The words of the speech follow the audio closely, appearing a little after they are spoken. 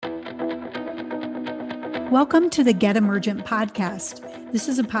Welcome to the Get Emergent podcast. This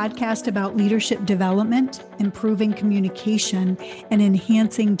is a podcast about leadership development, improving communication, and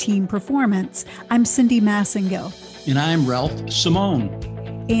enhancing team performance. I'm Cindy Massengill. And I'm Ralph Simone.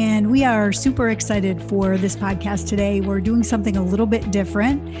 And we are super excited for this podcast today. We're doing something a little bit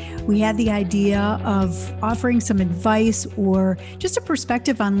different. We had the idea of offering some advice or just a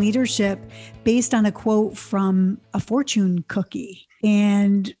perspective on leadership based on a quote from a fortune cookie.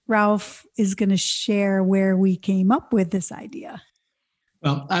 And Ralph is going to share where we came up with this idea.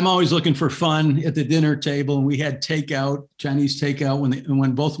 Well, I'm always looking for fun at the dinner table. And we had takeout, Chinese takeout,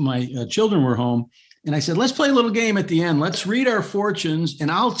 when both of my children were home. And I said, let's play a little game at the end. Let's read our fortunes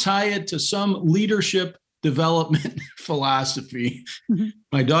and I'll tie it to some leadership development philosophy. Mm-hmm.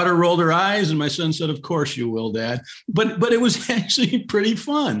 My daughter rolled her eyes and my son said, of course you will, Dad. But it was actually pretty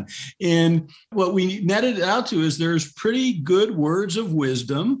fun. And what we netted it out to is there's pretty good words of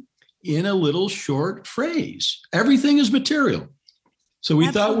wisdom in a little short phrase. Everything is material. So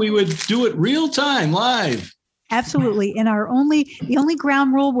we thought we would do it real time, live. Absolutely. And the only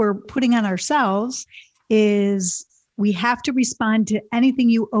ground rule we're putting on ourselves is we have to respond to anything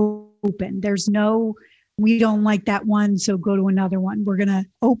you open. There's no, we don't like that one, so go to another one. We're going to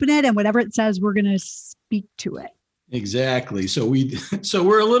open it and whatever it says, we're going to speak to it. Exactly. So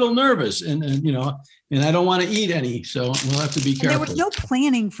we're a little nervous and I don't want to eat any. So we'll have to be careful. And there was no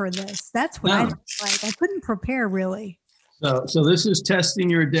planning for this. That's what I don't like. I couldn't prepare really. So this is testing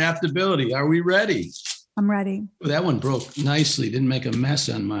your adaptability. Are we ready? I'm ready. That one broke nicely. Didn't make a mess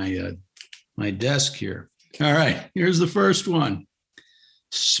on my desk here. All right, here's the first one.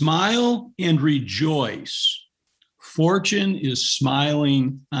 Smile and rejoice. Fortune is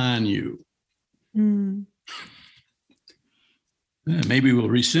smiling on you. Maybe we'll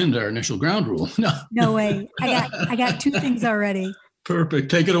rescind our initial ground rule. No way. I got two things already. Perfect.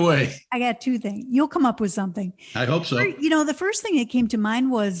 Take it away. I got two things. You'll come up with something. I hope so. The first thing that came to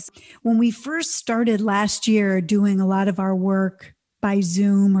mind was when we first started last year doing a lot of our work by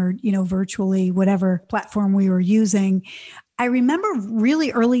Zoom or, virtually, whatever platform we were using. I remember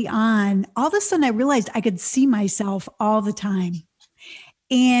really early on, all of a sudden I realized I could see myself all the time.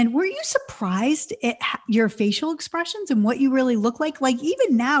 And were you surprised at your facial expressions and what you really look like? Like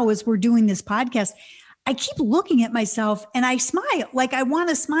even now, as we're doing this podcast, I keep looking at myself and I smile. Like I want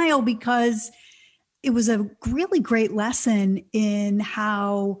to smile because it was a really great lesson in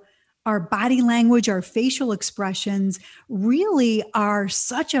how our body language, our facial expressions really are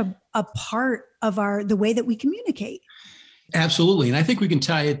such a part of the way that we communicate. Absolutely. And I think we can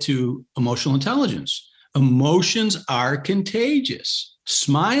tie it to emotional intelligence. Emotions are contagious.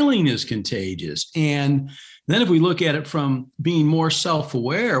 Smiling is contagious. And then if we look at it from being more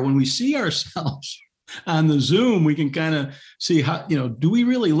self-aware, when we see ourselves on the Zoom, we can kind of see how, do we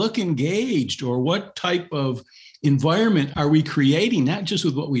really look engaged or what type of environment are we creating, not just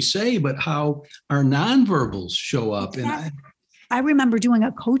with what we say, but how our nonverbals show up. And I remember doing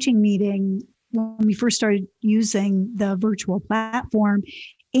a coaching meeting when we first started using the virtual platform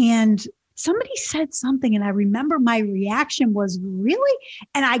and somebody said something and I remember my reaction was really,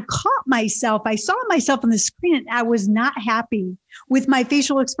 and I caught myself, I saw myself on the screen and I was not happy with my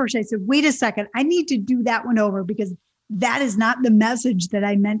facial expression. I said, wait a second, I need to do that one over because that is not the message that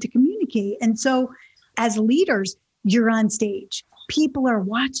I meant to communicate. And so as leaders, you're on stage, people are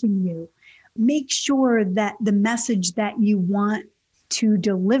watching you. Make sure that the message that you want to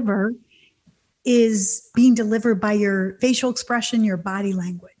deliver is being delivered by your facial expression, your body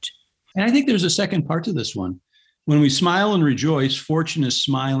language. And I think there's a second part to this one. When we smile and rejoice, fortune is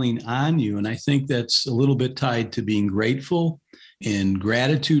smiling on you. And I think that's a little bit tied to being grateful and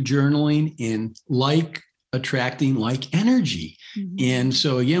gratitude journaling and attracting like energy. Mm-hmm. And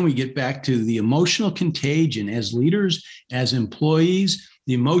so again, we get back to the emotional contagion as leaders, as employees,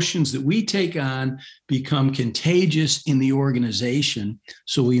 the emotions that we take on become contagious in the organization.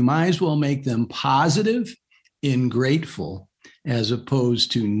 So we might as well make them positive and grateful as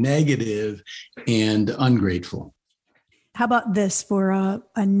opposed to negative and ungrateful. How about this for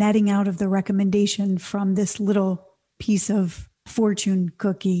a netting out of the recommendation from this little piece of fortune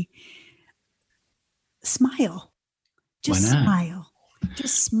cookie? Smile. Just smile.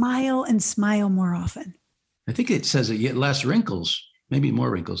 Just smile and smile more often. I think it says it get less wrinkles, maybe more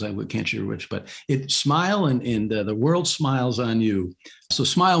wrinkles. I can't sure which, but it smile and the world smiles on you. So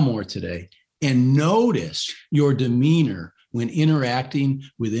smile more today and notice your demeanor when interacting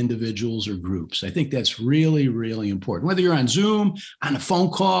with individuals or groups. I think that's really, really important. Whether you're on Zoom, on a phone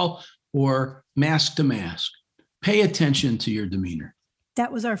call, or mask to mask, pay attention to your demeanor.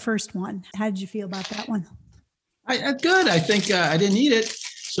 That was our first one. How did you feel about that one? Good. I think I didn't eat it.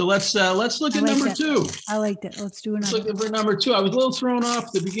 So let's look at like number that. 2. I liked it. Let's do Let's another. look for number 2. I was a little thrown off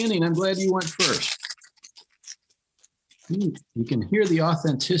at the beginning. I'm glad you went first. You can hear the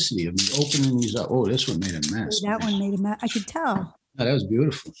authenticity of me opening these up. Oh, this one made a mess. That one made a mess. I could tell. Oh, that was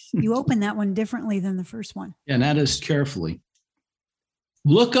beautiful. You opened that one differently than the first one. Yeah, not as carefully.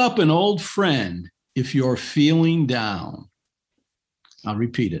 Look up an old friend if you're feeling down. I'll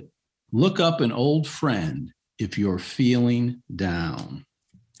repeat it. Look up an old friend if you're feeling down.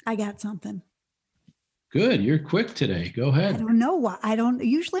 I got something. Good. You're quick today. Go ahead. I don't know why.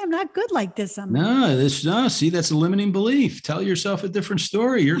 Usually I'm not good like this. See, that's a limiting belief. Tell yourself a different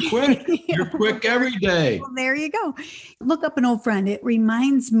story. You're quick. You're quick every day. Well, there you go. Look up an old friend. It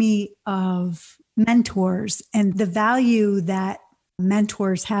reminds me of mentors and the value that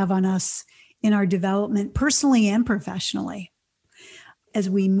mentors have on us in our development, personally and professionally. As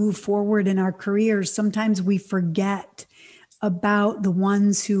we move forward in our careers, sometimes we forget about the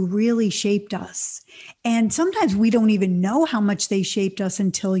ones who really shaped us. And sometimes we don't even know how much they shaped us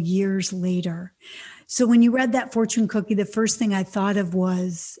until years later. So when you read that fortune cookie, the first thing I thought of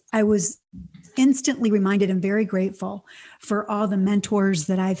was I was instantly reminded and very grateful for all the mentors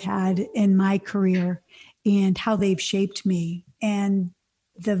that I've had in my career and how they've shaped me and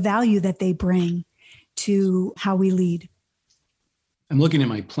the value that they bring to how we lead. I'm looking at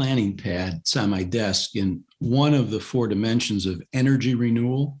my planning pad. It's on my desk. And one of the 4 dimensions of energy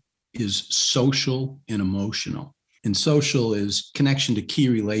renewal is social and emotional. And social is connection to key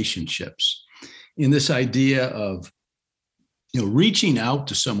relationships. In this idea of, reaching out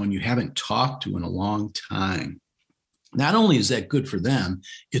to someone you haven't talked to in a long time. Not only is that good for them,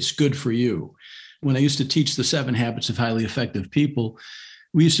 it's good for you. When I used to teach the 7 Habits of Highly Effective People,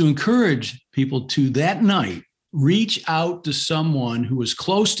 we used to encourage people to that night reach out to someone who was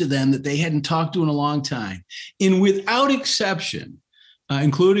close to them that they hadn't talked to in a long time. And without exception,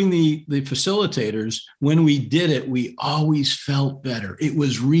 including the facilitators, when we did it, we always felt better. It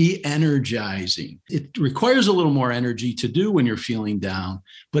was re-energizing. It requires a little more energy to do when you're feeling down,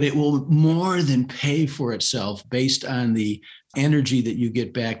 but it will more than pay for itself based on the energy that you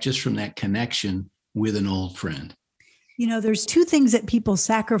get back just from that connection with an old friend. There's 2 things that people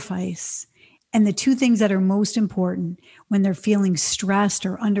sacrifice. And the 2 things that are most important when they're feeling stressed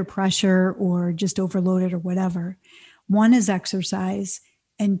or under pressure or just overloaded or whatever. 1 is exercise,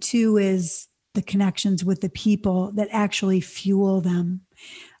 and 2 is the connections with the people that actually fuel them.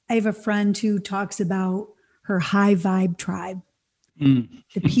 I have a friend who talks about her high vibe tribe,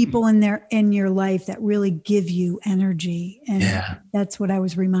 the people in your life that really give you energy. And That's what I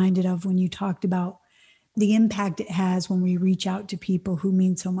was reminded of when you talked about the impact it has when we reach out to people who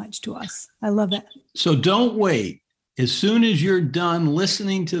mean so much to us. I love it. So don't wait. As soon as you're done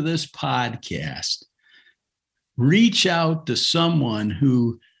listening to this podcast, reach out to someone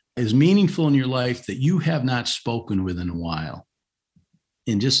who is meaningful in your life that you have not spoken with in a while,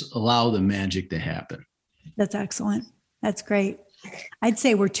 and just allow the magic to happen. That's excellent. That's great. I'd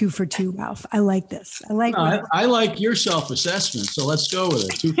say we're 2 for 2, Ralph. I like this. I like your self-assessment. So let's go with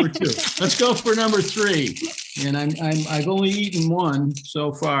it. 2 for 2. Let's go for number 3. And I've only eaten 1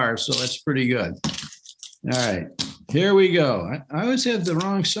 so far, so that's pretty good. All right, here we go. I always have the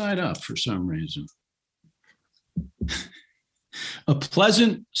wrong side up for some reason. A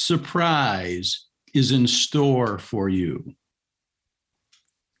pleasant surprise is in store for you.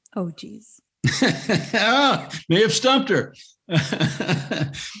 Oh, geez. May have stumped her.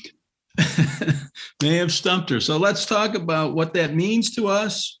 May have stumped her. So let's talk about what that means to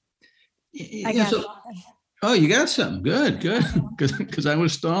us. Oh, you got something. Good. Because I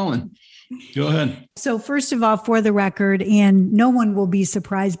was stalling. Go ahead. So first of all, for the record, and no one will be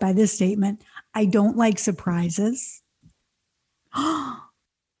surprised by this statement, I don't like surprises.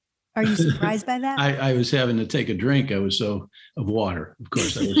 Are you surprised by that? I was having to take a drink. Of water. Of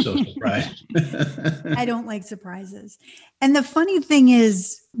course, I was so surprised. I don't like surprises. And the funny thing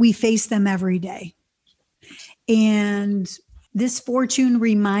is, we face them every day. And this fortune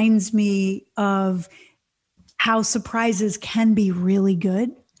reminds me of how surprises can be really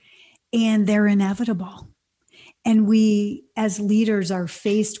good and they're inevitable. And we, as leaders, are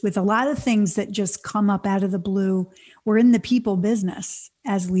faced with a lot of things that just come up out of the blue. We're in the people business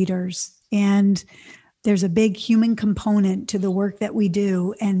as leaders, and there's a big human component to the work that we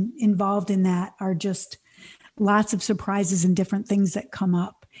do. And involved in that are just lots of surprises and different things that come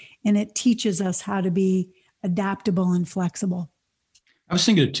up. And it teaches us how to be adaptable and flexible. I was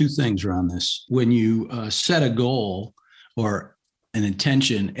thinking of 2 things around this. When you set a goal or an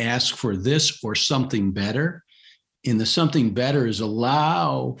intention, ask for this or something better. And the something better is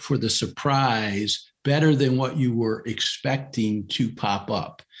allow for the surprise better than what you were expecting to pop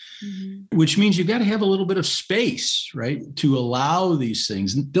up. Mm-hmm. Which means you've got to have a little bit of space, right, to allow these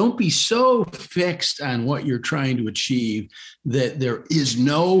things. And don't be so fixed on what you're trying to achieve that there is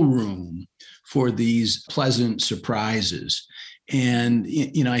no room for these pleasant surprises. And,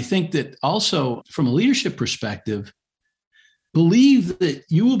 I think that also from a leadership perspective, believe that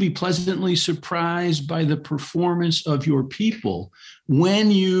you will be pleasantly surprised by the performance of your people when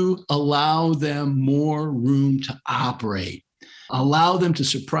you allow them more room to operate. Allow them to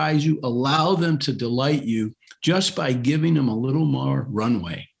surprise you, allow them to delight you just by giving them a little more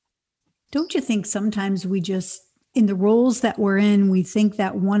runway. Don't you think sometimes we just, in the roles that we're in, we think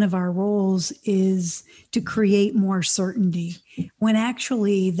that one of our roles is to create more certainty, when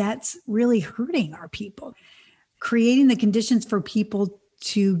actually that's really hurting our people. Creating the conditions for people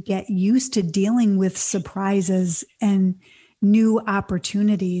to get used to dealing with surprises and new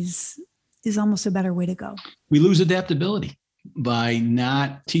opportunities is almost a better way to go. We lose adaptability by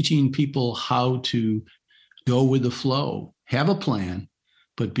not teaching people how to go with the flow, have a plan,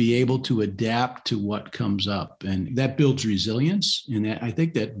 but be able to adapt to what comes up. And that builds resilience. And I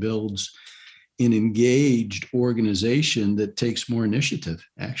think that builds an engaged organization that takes more initiative,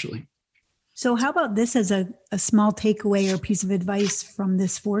 actually. So how about this as a small takeaway or piece of advice from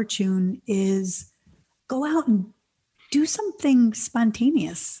this fortune is go out and do something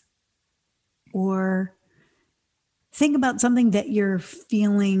spontaneous, or think about something that you're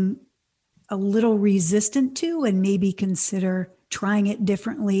feeling a little resistant to and maybe consider trying it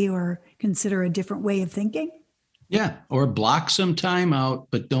differently or consider a different way of thinking. Yeah. Or block some time out,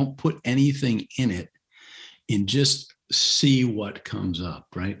 but don't put anything in it, and just see what comes up,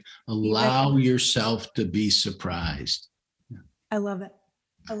 right? Allow yourself to be surprised. I love it.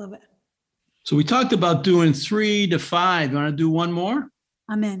 I love it. So we talked about doing 3 to 5. You want to do one more?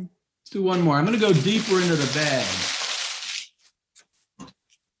 I'm in. Let's do one more. I'm going to go deeper into the bag,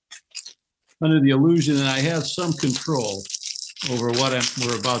 under the illusion that I have some control over what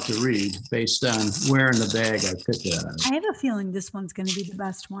we're about to read based on where in the bag I picked it out. I have a feeling this one's going to be the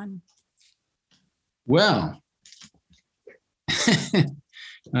best one. Well,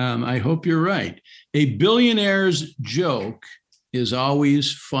 I hope you're right. A billionaire's joke is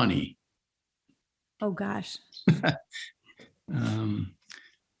always funny. Oh, gosh. Can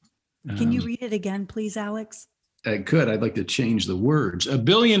you read it again, please, Alex? I could. I'd like to change the words. A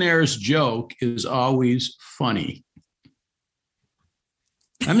billionaire's joke is always funny.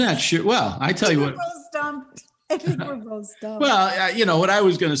 I'm not sure. Well, I tell you what. I think we're both stumped. Well, what I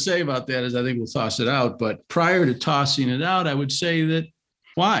was going to say about that is I think we'll toss it out. But prior to tossing it out, I would say that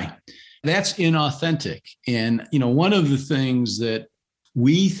why? That's inauthentic. And, one of the things that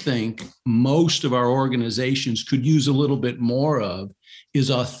we think most of our organizations could use a little bit more of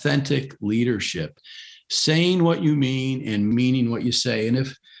is authentic leadership, saying what you mean and meaning what you say.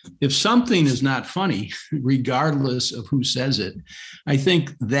 And if something is not funny, regardless of who says it, I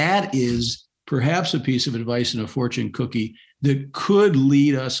think that is perhaps a piece of advice in a fortune cookie that could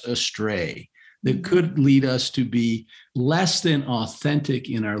lead us astray, that could lead us to be less than authentic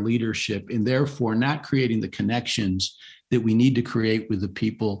in our leadership, and therefore not creating the connections that we need to create with the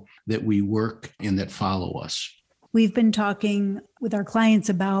people that we work and that follow us. We've been talking with our clients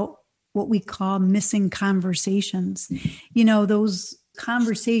about what we call missing conversations. Those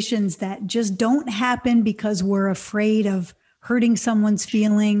conversations that just don't happen because we're afraid of hurting someone's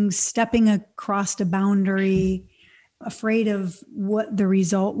feelings, stepping across a boundary, afraid of what the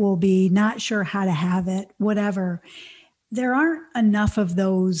result will be, not sure how to have it, whatever. There aren't enough of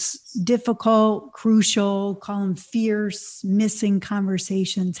those difficult, crucial, call them fierce, missing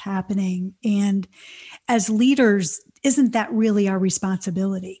conversations happening. And as leaders, isn't that really our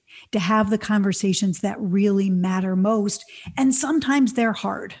responsibility to have the conversations that really matter most? And sometimes they're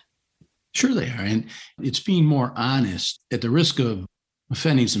hard. Sure they are. And it's being more honest at the risk of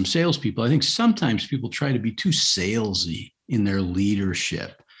offending some salespeople. I think sometimes people try to be too salesy in their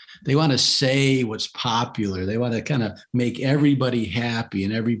leadership. They want to say what's popular. They want to kind of make everybody happy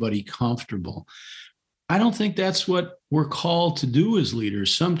and everybody comfortable. I don't think that's what we're called to do as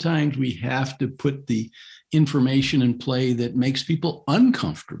leaders. Sometimes we have to put the information in play that makes people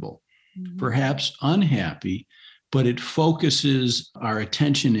uncomfortable, perhaps unhappy, but it focuses our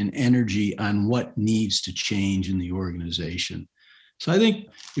attention and energy on what needs to change in the organization. So I think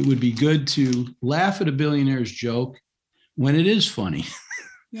it would be good to laugh at a billionaire's joke when it is funny,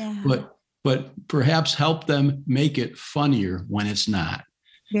 but perhaps help them make it funnier when it's not.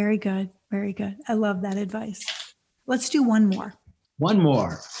 Very good. Very good. I love that advice. Let's do one more. One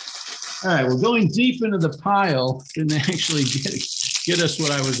more. All right, we're going deep into the pile. Didn't actually get us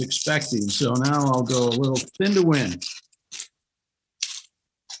what I was expecting. So now I'll go a little thin to win.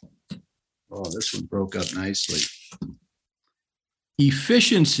 Oh, this one broke up nicely.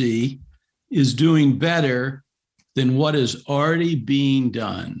 Efficiency is doing better than what is already being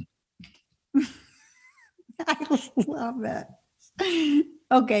done. I love it.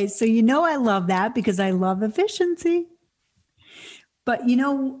 Okay, so I love that because I love efficiency. But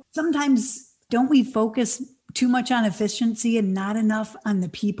sometimes don't we focus too much on efficiency and not enough on the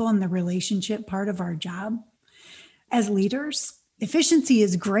people and the relationship part of our job as leaders? Efficiency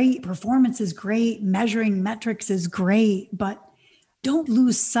is great, performance is great, measuring metrics is great, but don't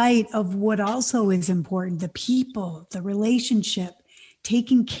lose sight of what also is important, the people, the relationship,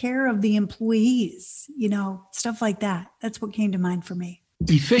 taking care of the employees, stuff like that. That's what came to mind for me.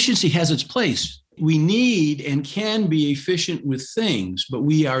 Efficiency has its place. We need and can be efficient with things, but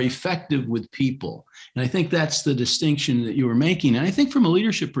we are effective with people. And I think that's the distinction that you were making. And I think from a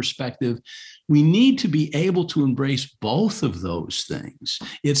leadership perspective, we need to be able to embrace both of those things.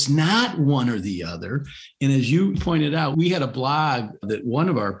 It's not one or the other. And as you pointed out, we had a blog that one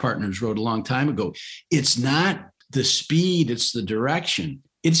of our partners wrote a long time ago. It's not the speed, it's the direction.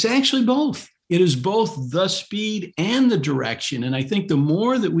 It's actually both. It is both the speed and the direction. And I think the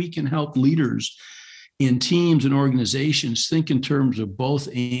more that we can help leaders in teams and organizations think in terms of both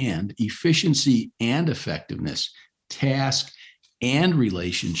and efficiency and effectiveness, task and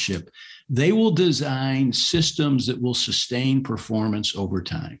relationship, they will design systems that will sustain performance over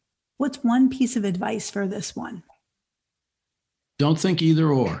time. What's one piece of advice for this one? Don't think either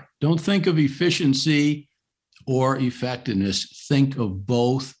or. Don't think of efficiency or effectiveness. Think of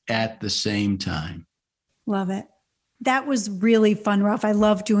both at the same time. Love it. That was really fun, Ralph. I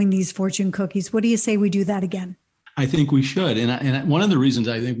love doing these fortune cookies. What do you say we do that again? I think we should. And one of the reasons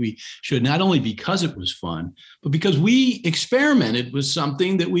I think we should, not only because it was fun, but because we experimented with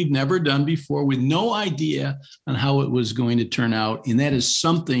something that we've never done before with no idea on how it was going to turn out. And that is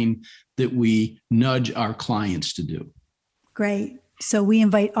something that we nudge our clients to do. Great. So we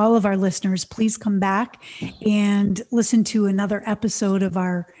invite all of our listeners, please come back and listen to another episode of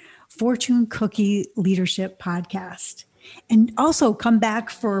our Fortune Cookie Leadership Podcast. And also come back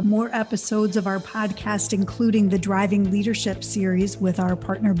for more episodes of our podcast, including the Driving Leadership series with our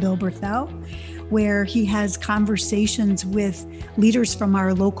partner, Bill Berthel, where he has conversations with leaders from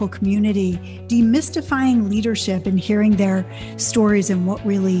our local community, demystifying leadership and hearing their stories and what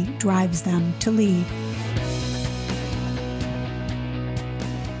really drives them to lead.